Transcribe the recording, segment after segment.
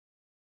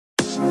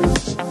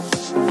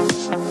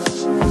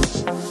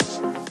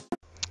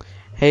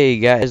Hey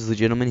guys, the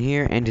gentleman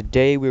here, and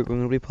today we're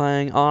going to be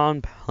playing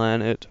on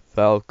Planet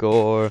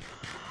Falcor.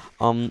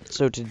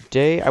 So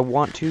today I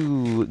want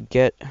to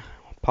get,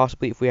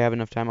 possibly if we have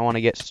enough time, I want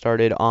to get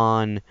started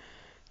on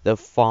the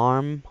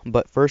farm.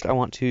 But first I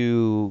want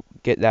to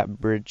get that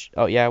bridge.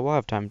 Oh yeah, we'll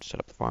have time to set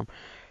up the farm,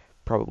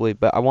 probably.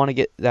 But I want to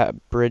get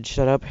that bridge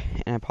set up,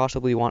 and I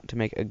possibly want to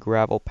make a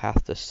gravel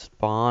path to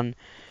spawn.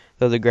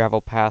 Though the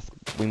gravel path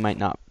we might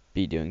not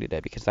be doing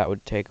today, because that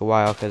would take a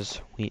while, because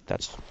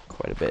that's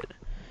quite a bit.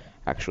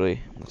 Actually,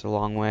 that's a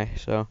long way,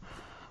 so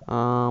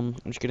I'm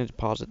just gonna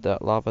deposit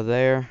that lava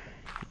there,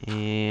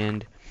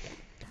 and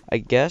I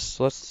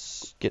guess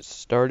let's get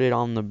started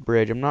on the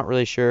bridge. I'm not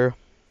really sure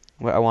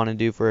what I want to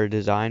do for a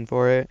design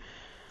for it,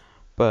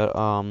 but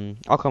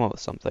I'll come up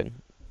with something.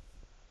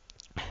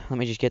 Let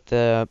me just get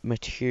the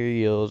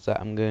materials that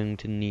I'm going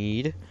to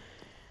need.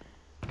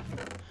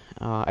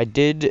 I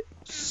did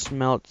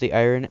smelt the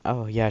iron.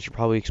 Oh yeah, I should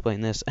probably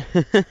explain this.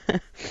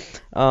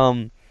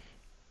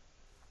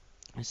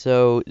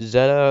 So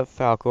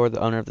ZedaFalcor,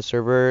 the owner of the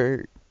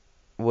server,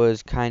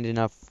 was kind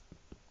enough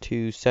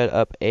to set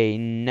up a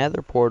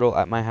nether portal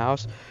at my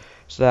house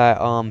so that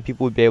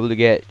people would be able to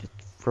get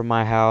from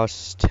my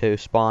house to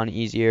spawn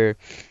easier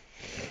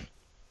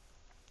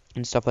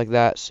and stuff like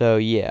that. So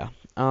yeah.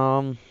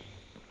 So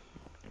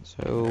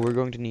we're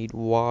going to need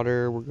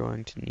water, we're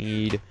going to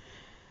need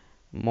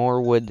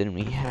more wood than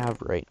we have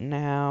right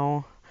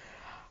now.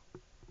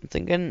 I'm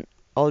thinking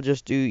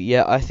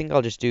I think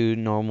I'll just do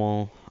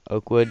normal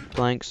oak wood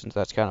planks, since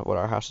that's kind of what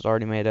our house is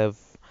already made of.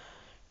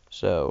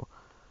 So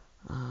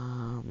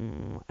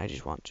I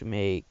just want to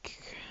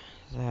make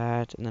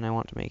that, and then I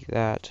want to make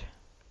that.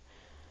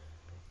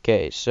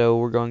 Okay, so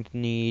we're going to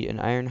need an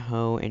iron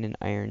hoe and an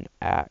iron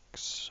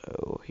axe.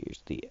 So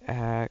here's the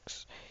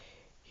axe,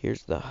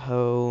 here's the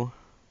hoe,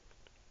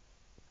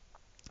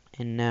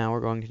 and now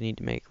we're going to need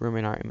to make room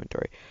in our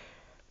inventory.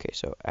 Okay,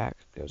 so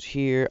axe goes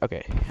here.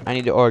 Okay, I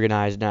need to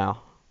organize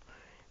now,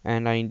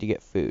 and I need to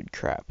get food.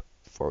 Crap.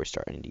 Before we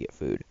start, I need to get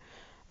food.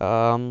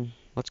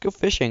 Let's go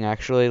fishing,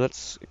 actually.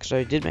 Because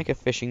I did make a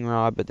fishing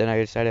rod, but then I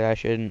decided I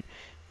shouldn't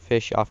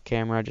fish off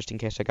camera, just in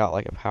case I got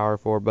like a power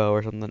 4 bow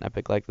or something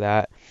epic like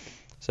that.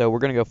 So we're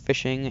gonna go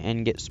fishing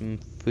and get some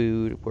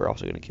food. We're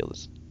also gonna kill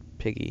this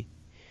piggy.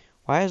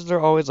 Why is there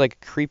always like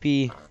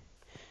creepy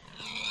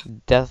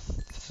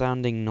death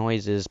sounding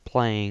noises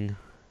playing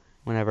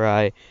whenever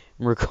I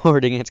am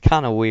recording? It's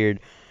kind of weird.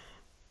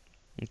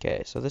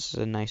 Okay, so this is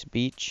a nice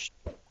beach.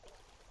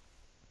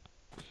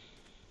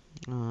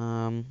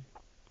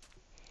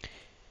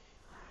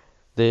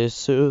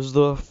 This is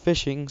the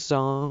fishing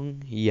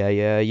song.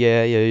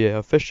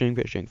 Yeah. Fishing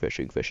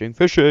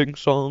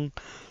song.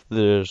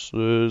 This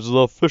is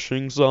the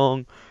fishing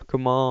song.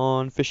 Come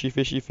on,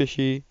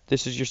 fishy.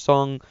 This is your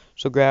song,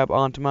 so grab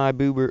onto my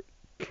boober.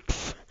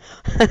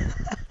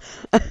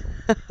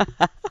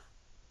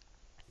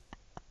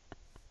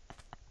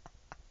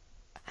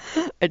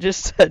 I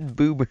just said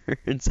boober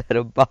instead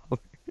of bobber.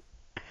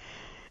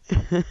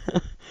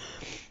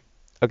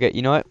 Okay,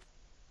 you know what?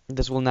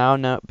 This will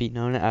now be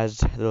known as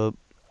the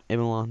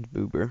Emelon's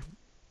Boober.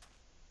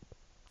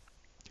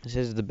 This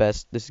is the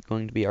best. This is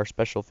going to be our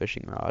special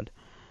fishing rod.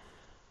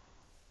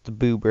 The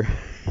Boober.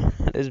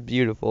 That is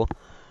beautiful.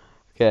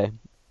 Okay.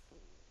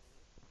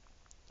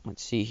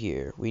 Let's see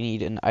here. We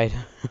need an item.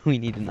 We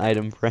need an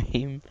item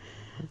frame.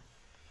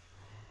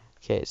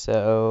 Okay,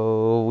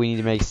 so we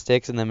need to make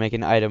sticks and then make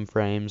an item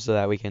frame so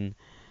that we can.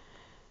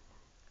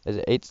 Is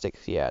it 8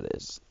 sticks? Yeah, it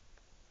is.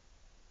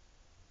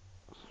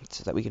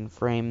 So that we can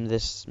frame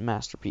this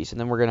masterpiece, and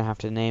then we're gonna have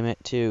to name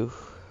it too.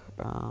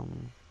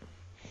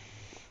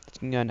 It's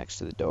gonna go next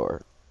to the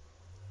door.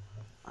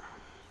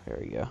 There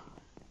we go.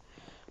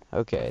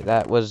 Okay,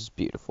 that was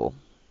beautiful.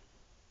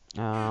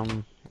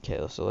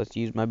 Okay, so let's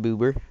use my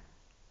boober.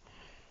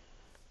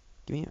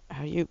 Give me,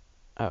 how do you?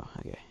 Oh,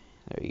 okay,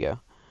 there you go.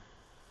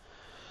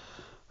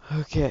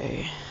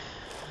 Okay,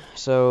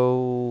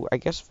 so I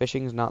guess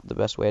fishing is not the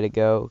best way to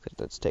go because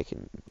that's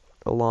taking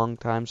a long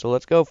time. So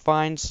let's go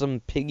find some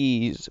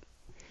piggies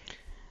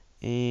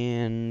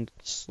and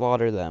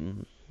slaughter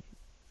them.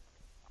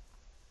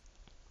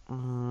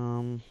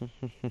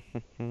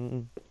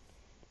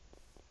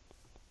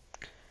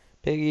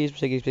 Piggy,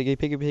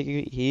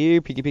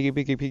 here,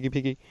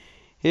 piggy,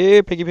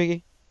 here,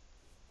 piggy.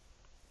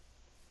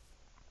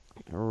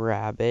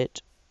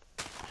 Rabbit,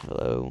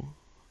 hello.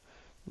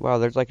 Wow,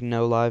 there's like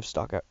no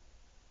livestock out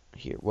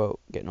here. Whoa,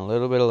 getting a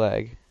little bit of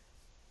lag,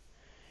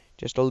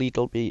 just a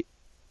little bit.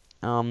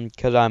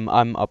 Cause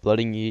I'm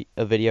uploading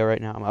a video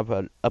right now.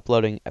 I'm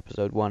uploading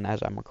episode 1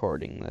 as I'm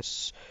recording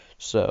this,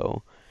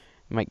 so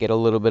I might get a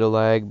little bit of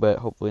lag, but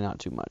hopefully not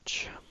too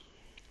much.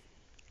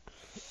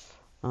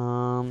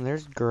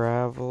 There's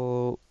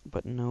gravel,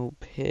 but no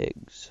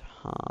pigs,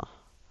 huh?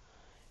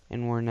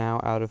 And we're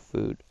now out of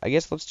food. I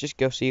guess let's just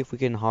go see if we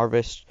can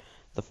harvest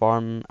the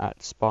farm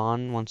at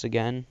spawn once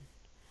again.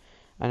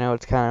 I know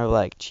it's kind of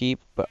like cheap,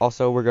 but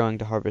also we're going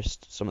to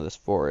harvest some of this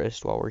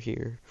forest while we're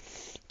here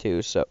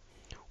too, so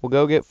we'll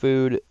go get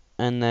food,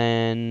 and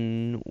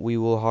then we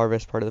will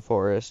harvest part of the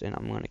forest, and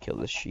I'm going to kill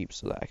this sheep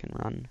so that I can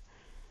run.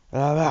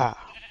 Okay,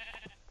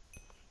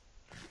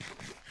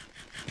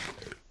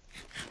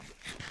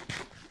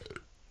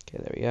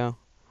 there we go.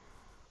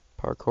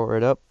 Parkour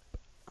it up.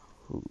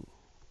 Ooh,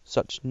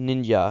 such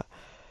ninja.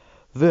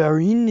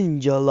 Very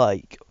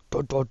ninja-like.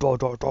 Da, da, da,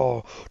 da,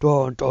 da,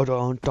 da, da,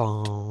 da,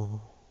 da.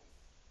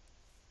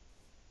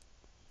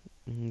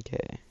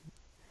 Okay.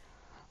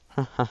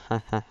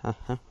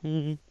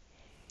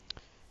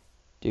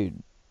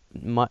 Dude,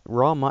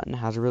 raw mutton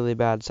has really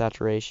bad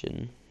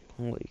saturation.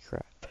 Holy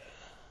crap.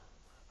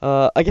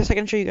 I guess I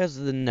can show you guys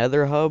the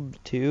nether hub,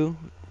 too.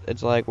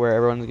 It's like where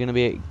everyone's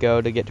gonna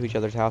go to get to each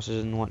other's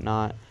houses and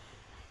whatnot.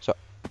 So,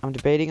 I'm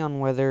debating on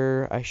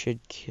whether I should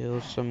kill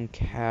some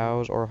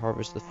cows or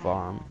harvest the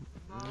farm.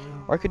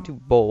 Or I could do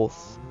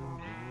both.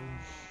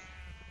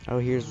 Oh,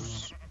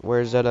 here's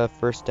where Zeta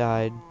first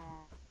died.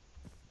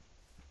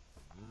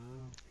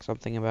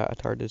 Something about a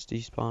TARDIS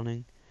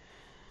despawning.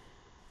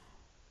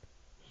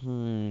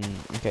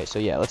 Okay, so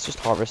yeah, let's just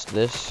harvest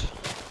this.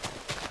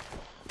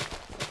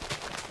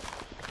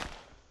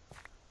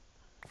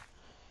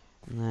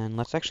 And then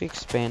let's actually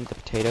expand the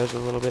potatoes a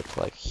little bit to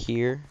like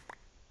here.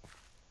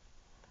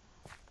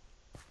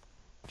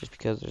 Just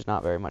because there's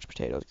not very much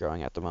potatoes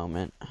growing at the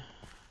moment.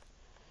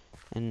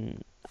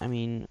 And, I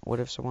mean, what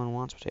if someone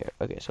wants potato?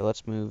 Okay, so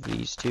let's move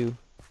these two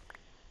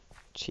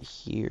to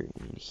here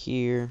and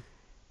here.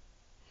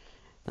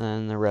 And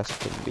then the rest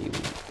can be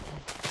wheat.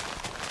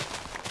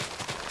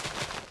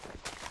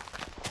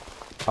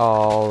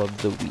 All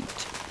of the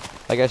wheat.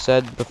 Like I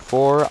said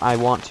before, I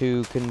want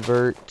to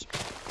convert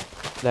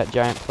that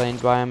giant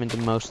plains biome into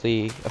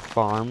mostly a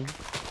farm.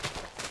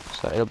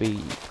 So it'll be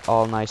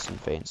all nice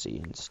and fancy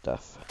and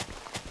stuff.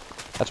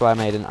 That's why I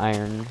made an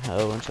iron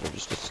hoe instead of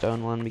just a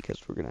stone one, because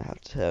we're going to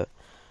have to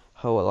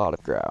hoe a lot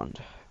of ground.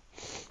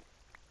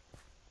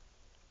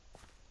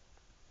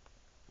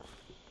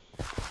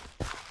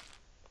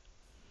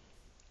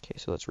 Okay,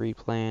 so let's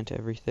replant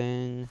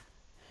everything. I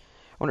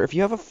wonder if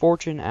you have a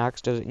fortune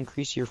axe, does it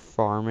increase your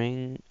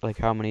farming? Like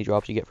how many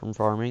drops you get from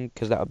farming?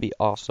 Because that would be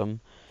awesome.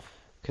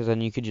 Because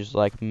then you could just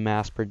like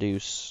mass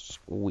produce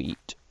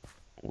wheat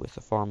with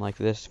a farm like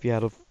this. If you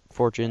had a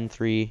fortune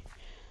 3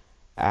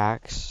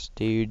 axe,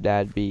 dude,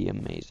 that'd be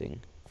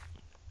amazing.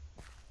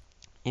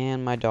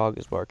 And my dog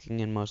is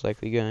barking and most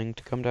likely going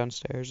to come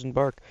downstairs and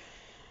bark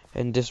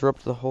and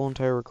disrupt the whole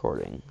entire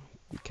recording.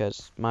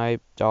 Because my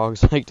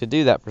dogs like to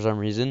do that for some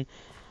reason.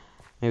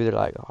 Maybe they're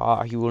like,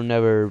 he will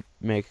never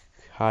make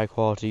high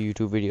quality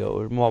YouTube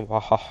videos.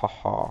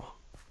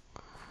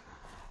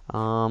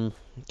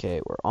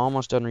 Okay, we're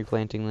almost done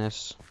replanting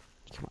this.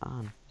 Come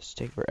on, this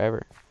take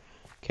forever.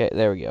 Okay,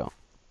 there we go.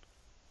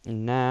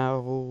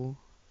 Now,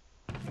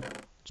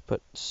 let's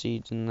put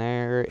seeds in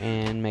there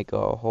and make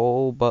a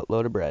whole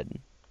buttload of bread.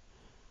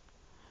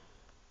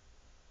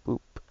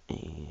 Boop,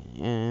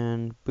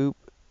 and boop.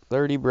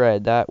 30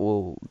 bread, that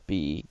will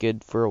be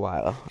good for a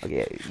while.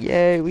 Okay,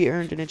 yay, we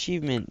earned an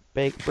achievement,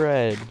 bake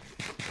bread.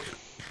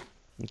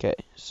 Okay,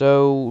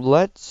 so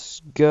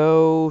let's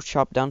go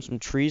chop down some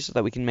trees so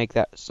that we can make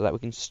that, so that we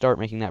can start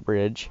making that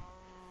bridge.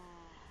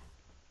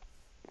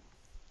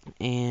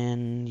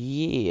 And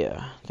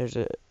yeah, there's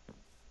a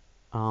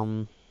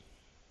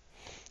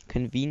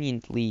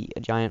conveniently a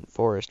giant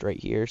forest right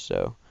here,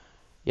 so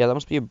yeah, that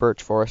must be a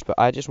birch forest, but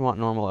I just want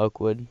normal oak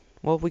wood.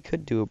 Well, we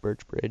could do a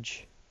birch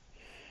bridge.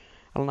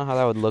 I don't know how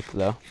that would look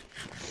though.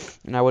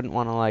 And I wouldn't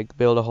want to like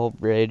build a whole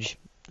bridge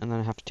and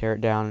then have to tear it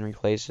down and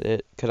replace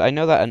it, because I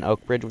know that an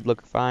oak bridge would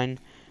look fine,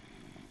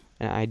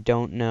 and I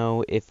don't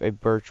know if a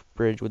birch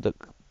bridge would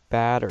look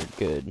bad or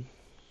good.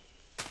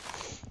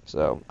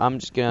 So I'm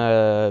just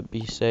gonna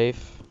be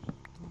safe,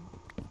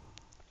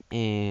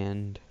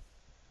 and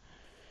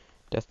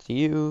death to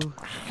you.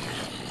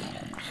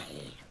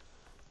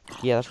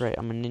 Yeah, that's right,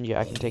 I'm a ninja.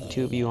 I can take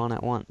 2 of you on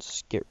at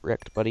once. Get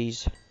wrecked,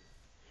 buddies.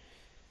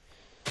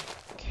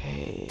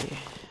 Okay.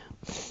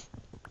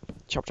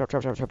 Chop, chop,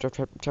 chop, chop, chop, chop,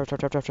 chop, chop, chop,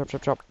 chop, chop, chop,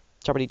 chop, chop,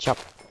 choppity chop.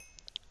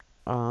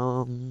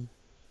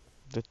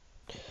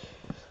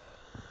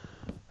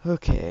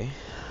 Okay.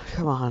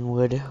 Come on,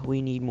 wood.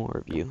 We need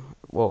more of you.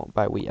 Well,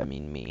 by we, I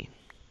mean me.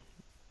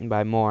 And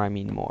by more, I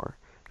mean more.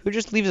 Who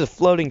just leaves a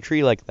floating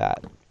tree like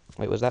that?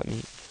 Wait, was that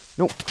me?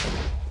 Nope.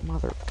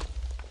 Mother.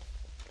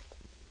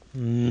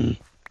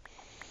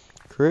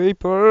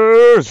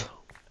 Creepers!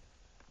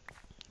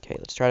 Okay,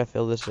 let's try to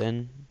fill this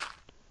in.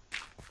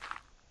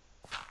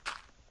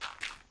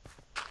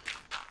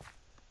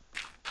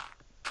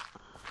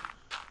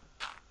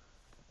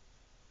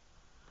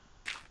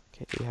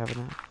 Okay, do we have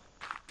enough?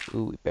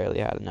 Ooh, we barely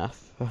had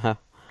enough.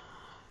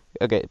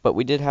 Okay, but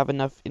we did have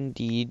enough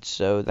indeed,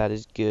 so that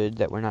is good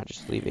that we're not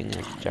just leaving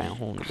a giant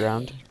hole in the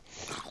ground.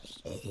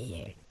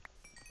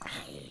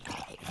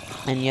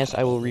 And yes,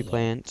 I will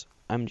replant.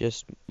 I'm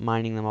just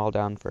mining them all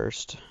down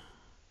first.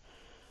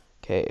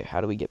 Okay,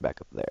 how do we get back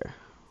up there?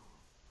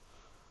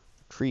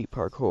 Tree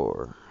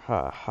parkour.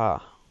 Ha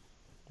ha.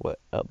 What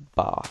a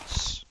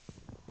boss.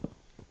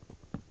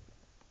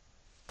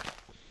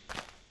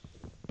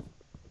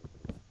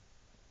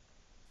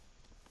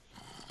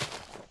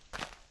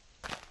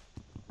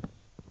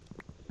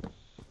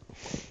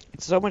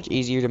 It's so much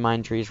easier to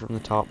mine trees from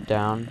the top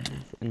down,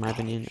 in my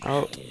opinion.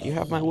 Oh, you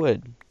have my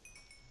wood,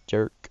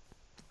 jerk.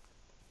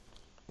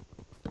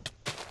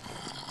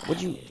 Would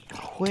you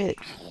quit?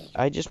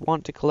 I just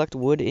want to collect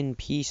wood in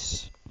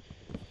peace.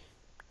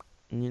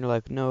 And you're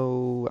like,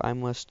 no, I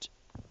must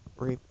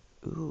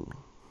ooh.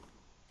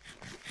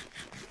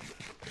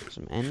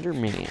 Some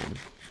Enderman.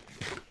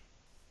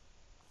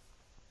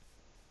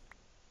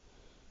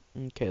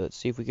 Okay, let's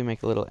see if we can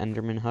make a little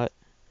Enderman hut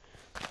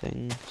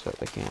thing so that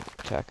they can't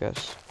attack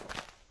us.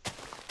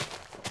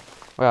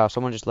 Wow,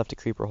 someone just left a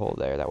creeper hole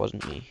there. That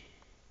wasn't me.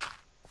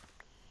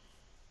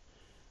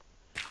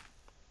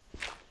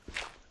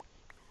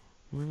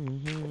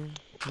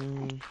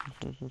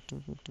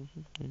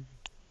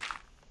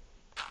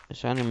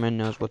 This Enderman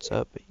knows what's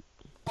up.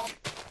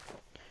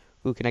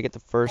 Ooh, can I get the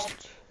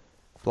first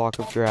block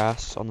of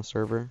grass on the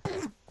server?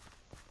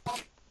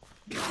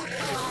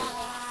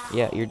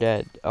 Yeah, you're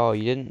dead. Oh,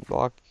 you didn't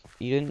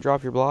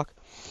drop your block?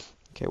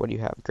 Okay, what do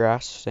you have?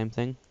 Grass, same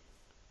thing?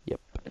 Yep.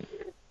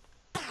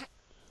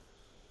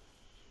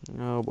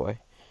 Oh boy.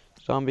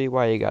 Zombie,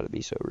 why you gotta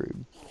be so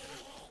rude?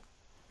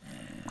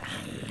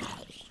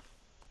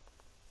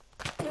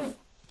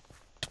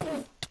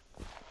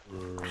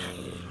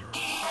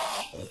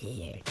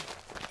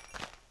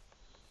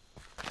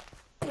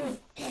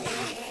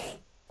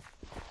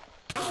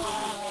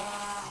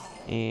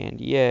 And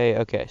yay,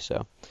 okay,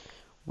 so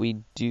we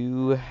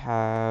do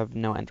have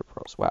no ender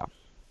pearls. Wow.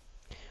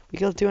 We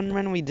killed 2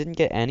 endermen, we didn't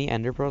get any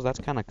ender pearls. That's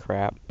kind of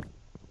crap.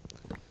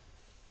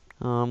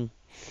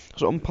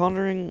 So I'm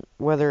pondering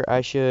whether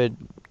I should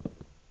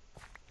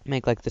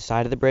make like the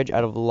side of the bridge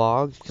out of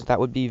logs, because that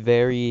would be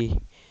very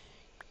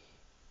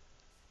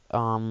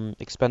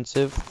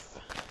expensive,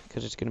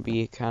 because it's gonna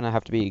be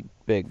have to be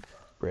big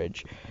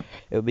bridge.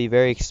 It would be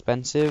very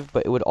expensive,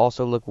 but it would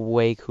also look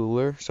way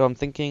cooler. So I'm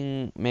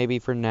thinking maybe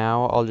for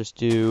now I'll just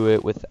do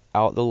it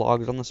without the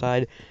logs on the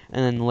side,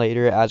 and then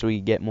later as we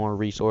get more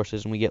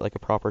resources and we get like a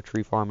proper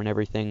tree farm and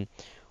everything,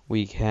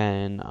 we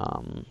can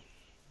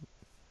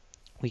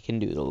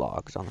do the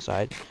logs on the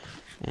side.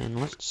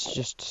 And let's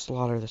just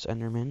slaughter this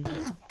enderman.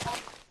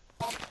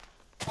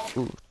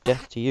 Ooh,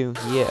 death to you.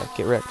 Yeah,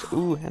 get wrecked.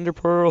 Ooh, ender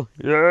pearl.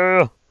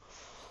 Yeah.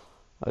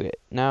 Okay,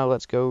 now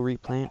let's go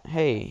replant.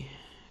 Hey,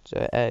 it's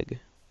an egg.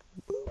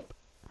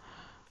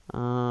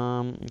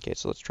 Okay,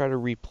 so let's try to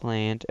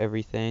replant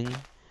everything.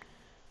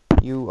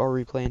 You are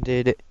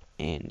replanted,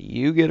 and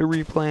you get a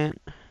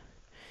replant,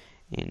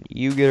 and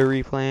you get a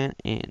replant,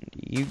 and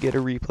you get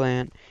a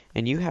replant,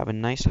 and you have a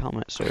nice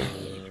helmet, sir.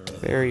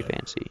 Very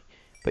fancy.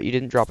 But you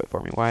didn't drop it for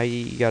me. Why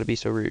you gotta be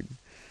so rude?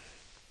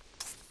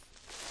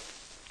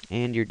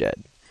 And you're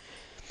dead.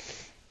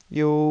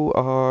 You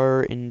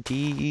are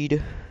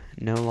indeed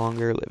no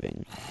longer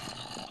living.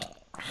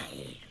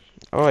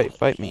 Alright,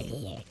 fight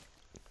me.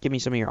 Give me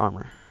some of your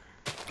armor.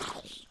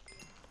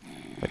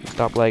 If I can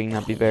stop lagging,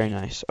 that'd be very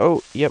nice.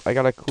 Oh, yep, I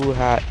got a cool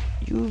hat.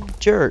 You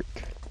jerk.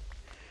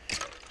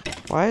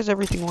 Why is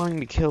everything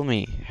wanting to kill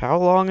me? How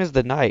long is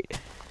the night?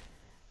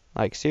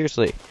 Like,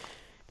 seriously.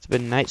 It's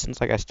been night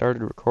since, like, I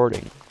started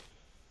recording.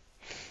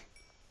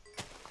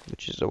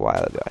 Which is a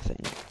while ago, I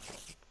think.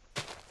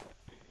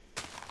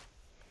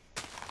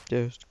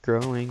 Just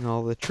growing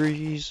all the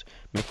trees,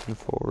 making the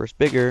forest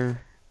bigger.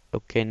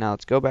 Okay, now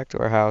let's go back to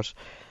our house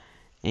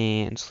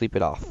and sleep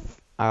it off.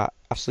 I'll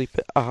sleep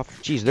it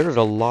off. Jeez, there's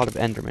a lot of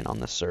endermen on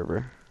this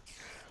server.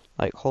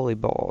 Like, holy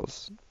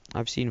balls.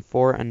 I've seen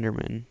 4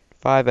 endermen,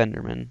 5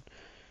 endermen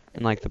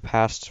in like the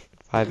past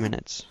 5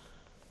 minutes.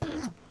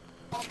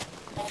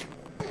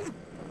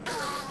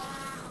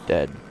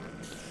 Dead.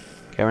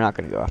 Okay, we're not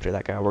gonna go after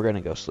that guy. We're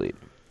gonna go sleep.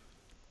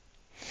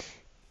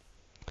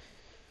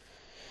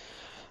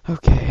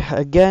 Okay,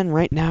 again,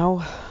 right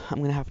now,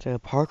 I'm gonna have to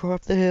parkour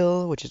up the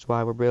hill, which is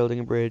why we're building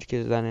a bridge,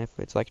 because then if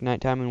it's like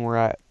nighttime and we're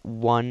at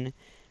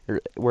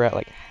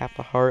like half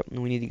a heart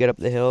and we need to get up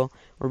the hill,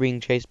 we're being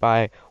chased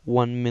by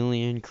 1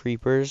 million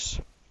creepers,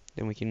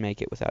 then we can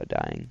make it without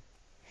dying.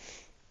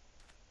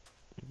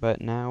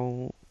 But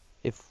now,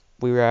 if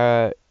we were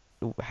at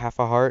half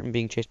a heart and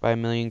being chased by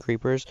 1 million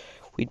creepers,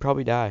 we'd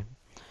probably die,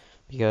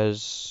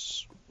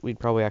 because we'd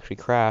probably actually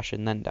crash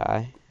and then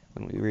die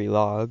when we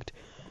relogged.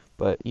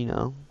 But, you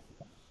know.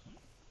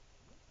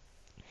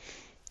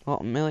 Well,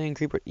 1 million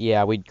creeper.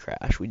 Yeah, we'd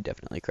crash. We'd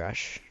definitely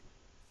crash.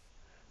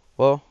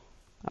 Well,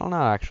 I don't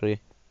know, actually.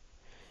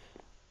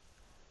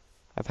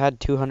 I've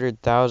had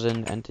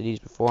 200,000 entities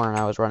before, and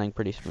I was running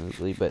pretty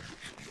smoothly, but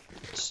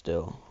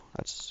still,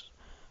 that's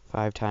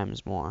 5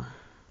 times more.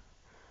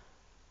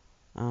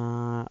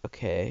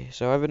 Okay,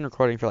 so I've been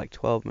recording for like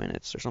 12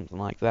 minutes or something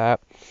like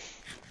that.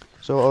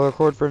 So I'll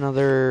record for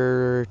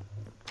another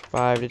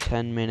 5 to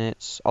 10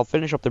 minutes. I'll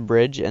finish up the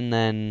bridge, and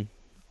then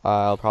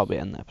I'll probably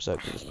end the episode,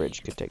 because this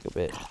bridge could take a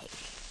bit.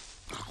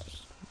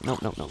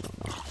 Nope, nope, nope, nope,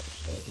 nope.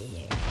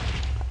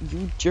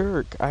 You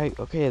jerk!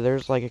 Okay,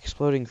 there's like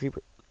exploding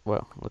creeper.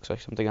 Well, looks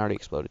like something already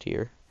exploded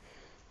here.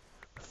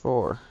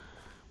 Before.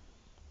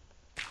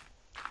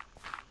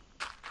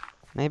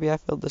 Maybe I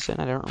filled this in,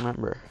 I don't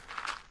remember.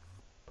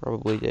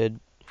 Probably did.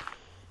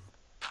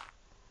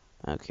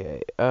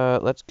 Okay,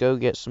 let's go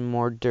get some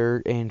more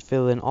dirt and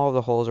fill in all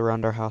the holes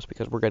around our house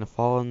because we're gonna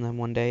fall in them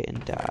one day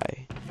and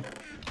die.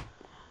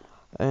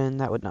 And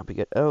that would not be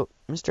good. Oh,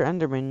 Mr.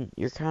 Enderman,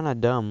 you're kind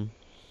of dumb.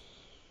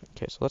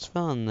 Okay, so let's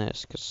fill in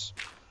this because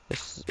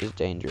this is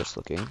dangerous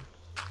looking.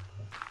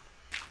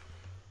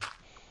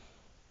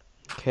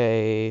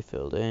 Okay,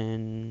 filled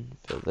in.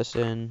 Fill this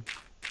in.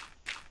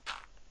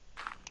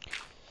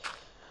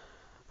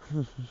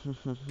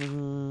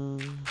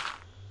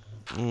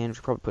 And we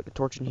should probably put a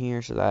torch in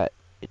here so that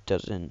it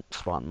doesn't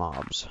spawn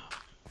mobs.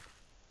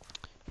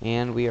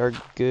 And we are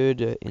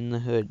good in the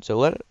hood. So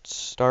let's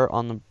start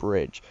on the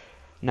bridge.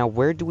 Now,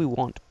 where do we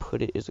want to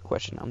put it is the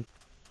question.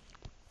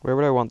 Where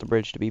would I want the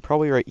bridge to be?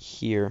 Probably right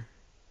here.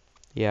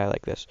 Yeah, I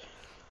like this.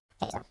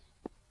 Okay,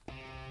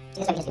 so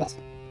this one needs to be this.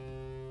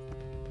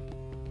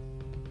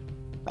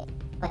 Wait,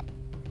 what?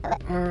 That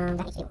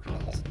needs to be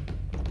behind this.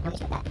 How much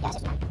that? Yeah, it's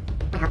just one.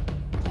 Okay.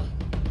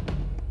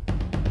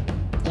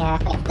 Yeah,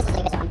 okay, this is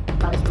like this one.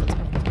 Probably just needs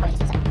something. Probably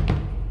just needs something.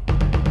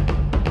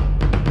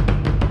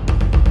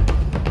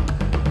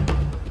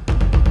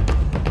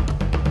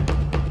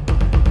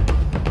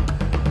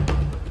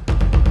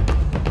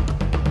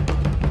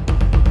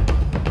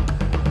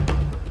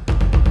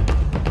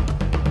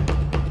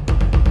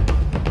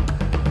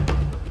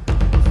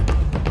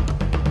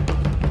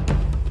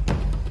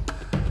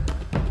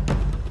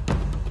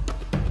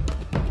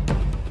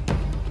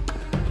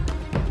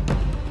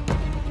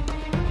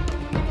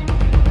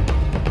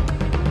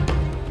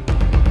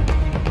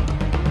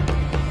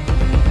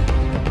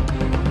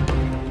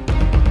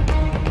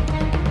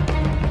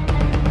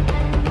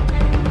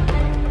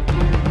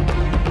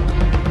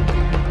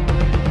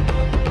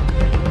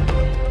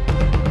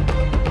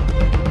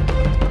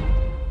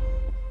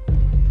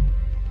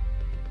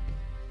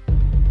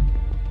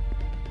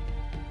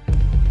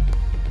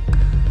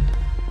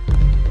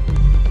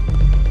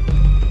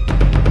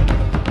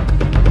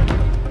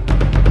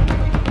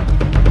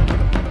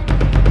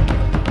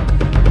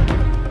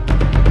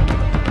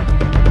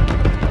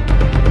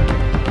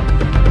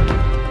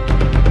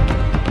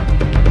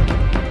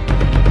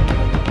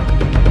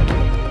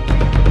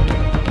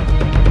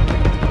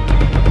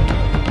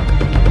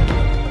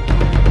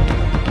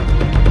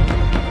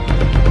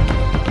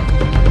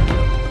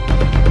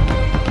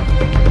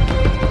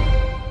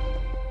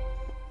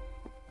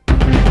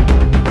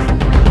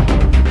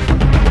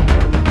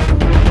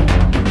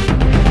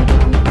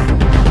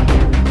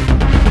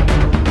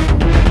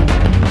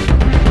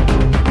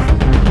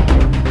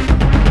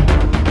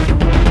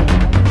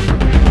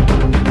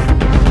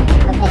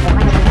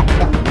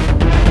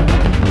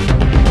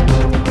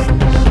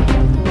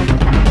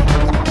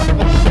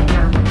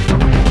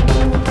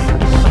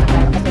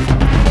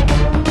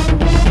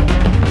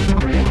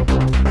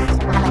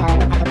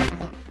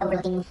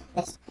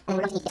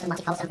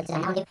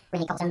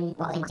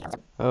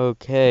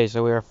 Okay,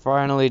 so we are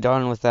finally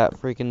done with that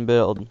freaking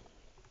build.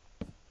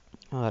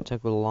 Oh, that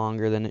took a little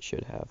longer than it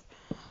should have.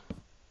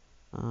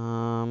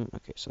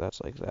 Okay, so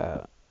that's like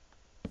that.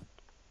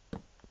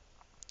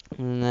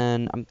 And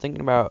then I'm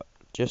thinking about,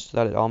 just so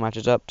that it all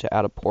matches up, to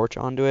add a porch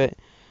onto it.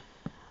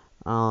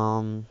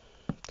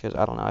 Because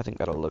I don't know, I think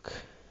that'll look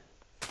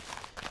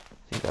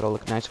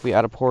nice if we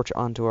add a porch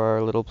onto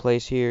our little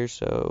place here,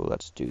 so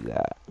let's do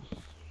that.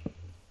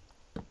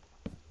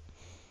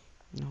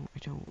 No, I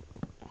don't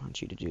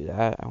want you to do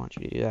that. I want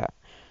you to do that.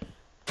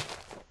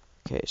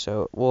 Okay,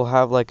 so we'll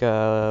have like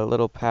a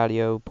little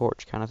patio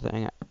porch kind of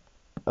thing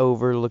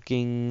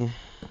overlooking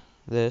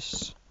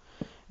this.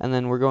 And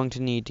then we're going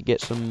to need to get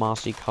some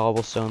mossy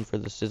cobblestone for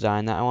this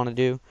design that I want to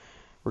do.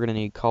 We're going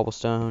to need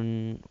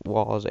cobblestone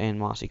walls and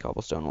mossy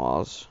cobblestone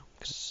walls,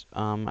 because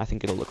I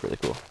think it'll look really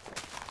cool.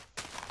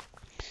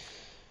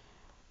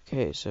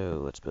 Okay,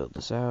 so let's build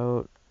this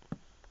out.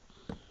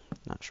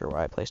 Not sure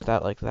why I placed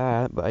that like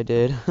that, but I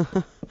did.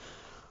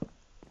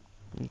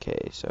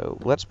 Okay, so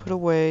let's put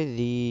away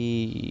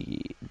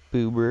the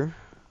boober.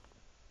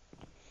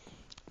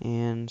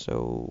 And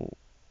so,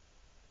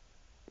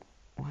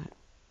 what?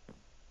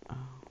 Oh.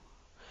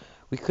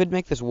 We could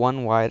make this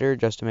one wider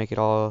just to make it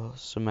all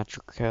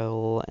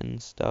symmetrical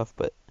and stuff,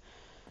 but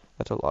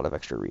that's a lot of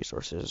extra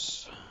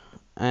resources.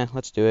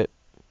 Let's do it.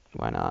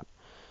 Why not?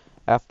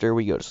 After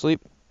we go to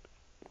sleep.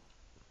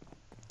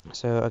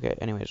 So, okay,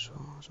 anyways.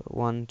 So,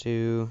 1,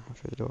 2,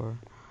 after the door.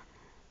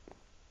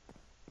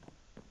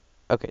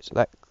 Okay, so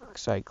that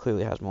side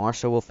clearly has more,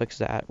 so we'll fix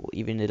that. We'll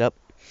even it up.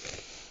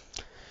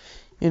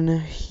 In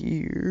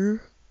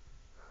here.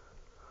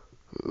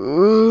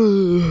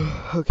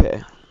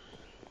 Okay.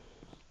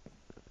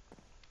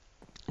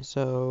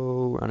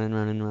 So,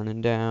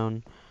 running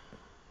down.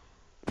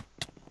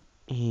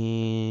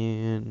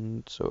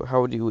 And so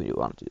how do we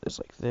want to do this?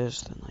 Like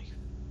this, then like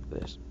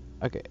this.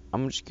 Okay,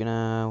 I'm just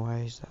gonna, why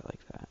is that like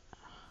that?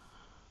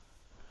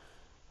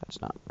 That's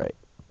not right.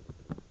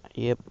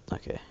 Yep,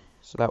 okay.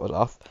 So that was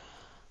off.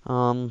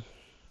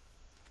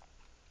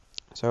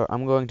 So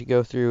I'm going to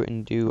go through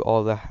and do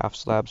all the half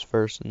slabs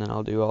first, and then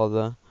I'll do all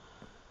the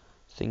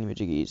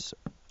thingamajiggies,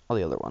 all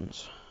the other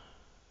ones.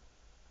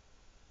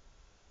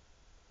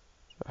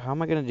 How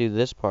am I gonna do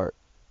this part?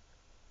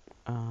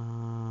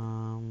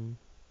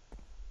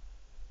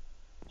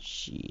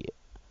 Shit.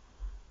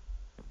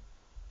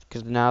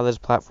 Because now this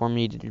platform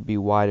needed to be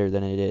wider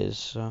than it is,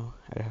 so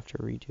I'd have to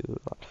redo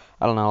it.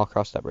 I don't know, I'll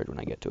cross that bridge when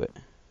I get to it.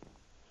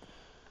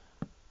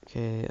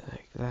 Okay,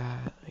 like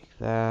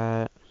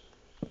that,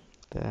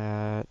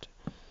 that,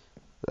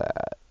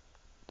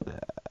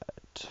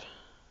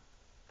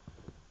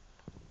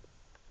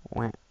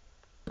 wah,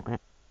 wah,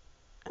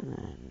 and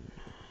then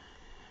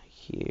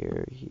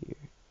here.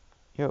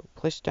 Yo,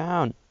 place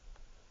down. What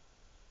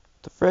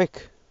the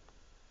frick?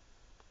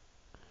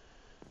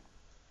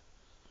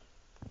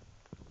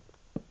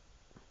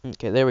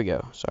 Okay, there we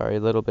go. Sorry, a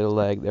little bit of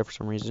lag there for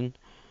some reason.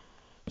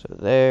 So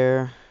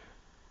there,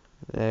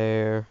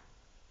 and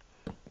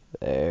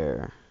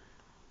then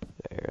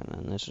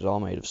this is all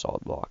made of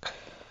solid block.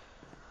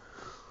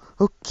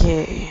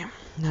 Okay,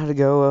 now to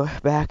go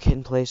back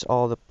and place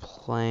all the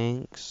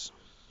planks.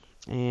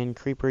 And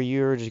Creeper,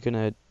 you're just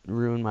gonna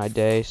ruin my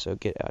day, so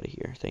get out of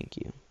here. Thank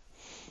you.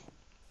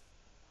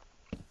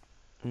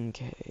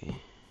 Okay.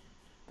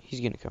 He's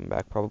gonna come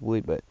back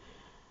probably, but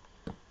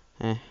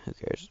who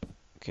cares?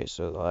 Okay,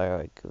 so I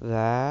like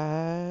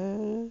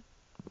that.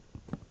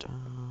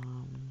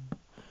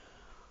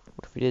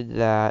 What if we did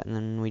that, and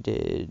then we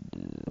did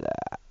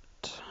that?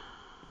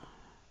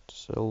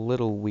 It's a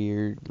little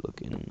weird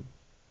looking.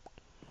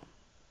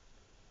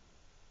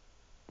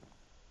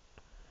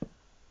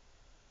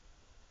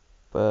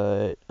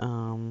 But,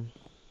 how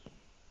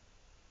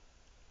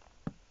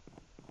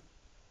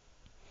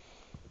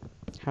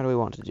do we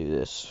want to do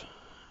this?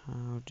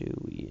 How do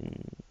we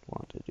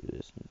want to do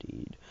this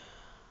indeed?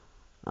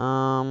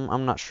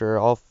 I'm not sure.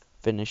 I'll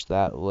finish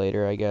that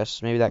later, I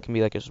guess. Maybe that can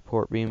be like a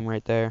support beam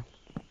right there.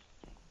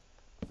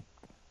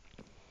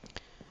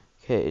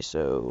 Okay,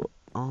 so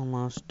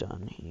almost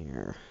done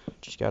here.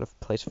 Just gotta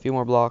place a few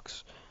more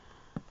blocks.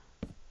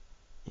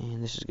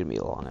 And this is gonna be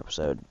a long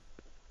episode.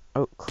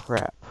 Oh,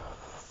 crap.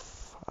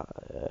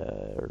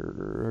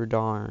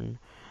 Darn.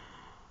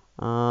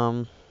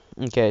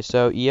 Okay,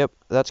 so, yep,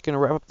 that's going to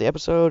wrap up the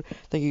episode.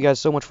 Thank you guys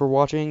so much for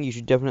watching. You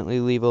should definitely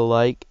leave a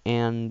like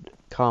and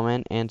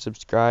comment and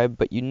subscribe,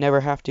 but you never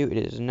have to. It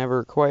is never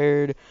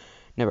required,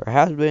 never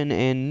has been,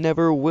 and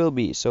never will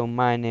be. So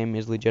my name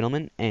is Lee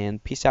Gentleman,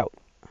 and peace out.